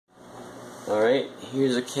Alright,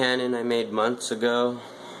 here's a cannon I made months ago.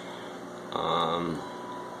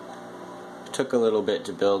 Took a little bit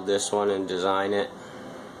to build this one and design it.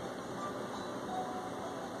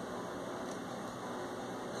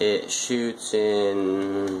 It shoots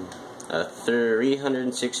in a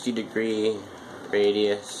 360-degree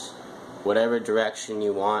radius, whatever direction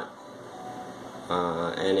you want,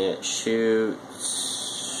 and it shoots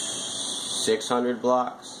 600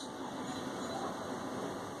 blocks.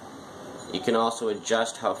 You can also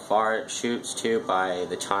adjust how far it shoots to by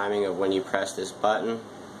the timing of when you press this button.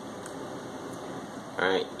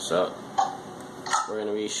 Alright, so we're going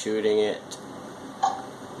to be shooting it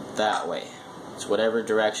that way. It's whatever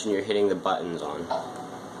direction you're hitting the buttons on.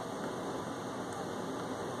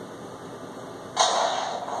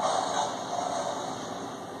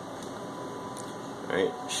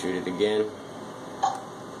 Alright, shoot it again.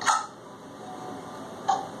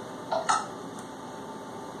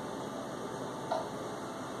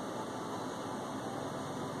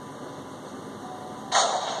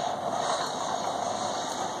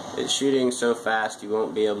 It's shooting so fast you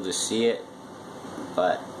won't be able to see it,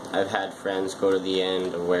 but I've had friends go to the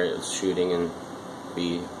end of where it was shooting and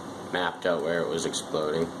be mapped out where it was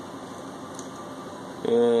exploding.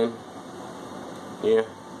 And yeah,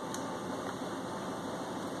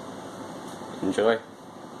 enjoy.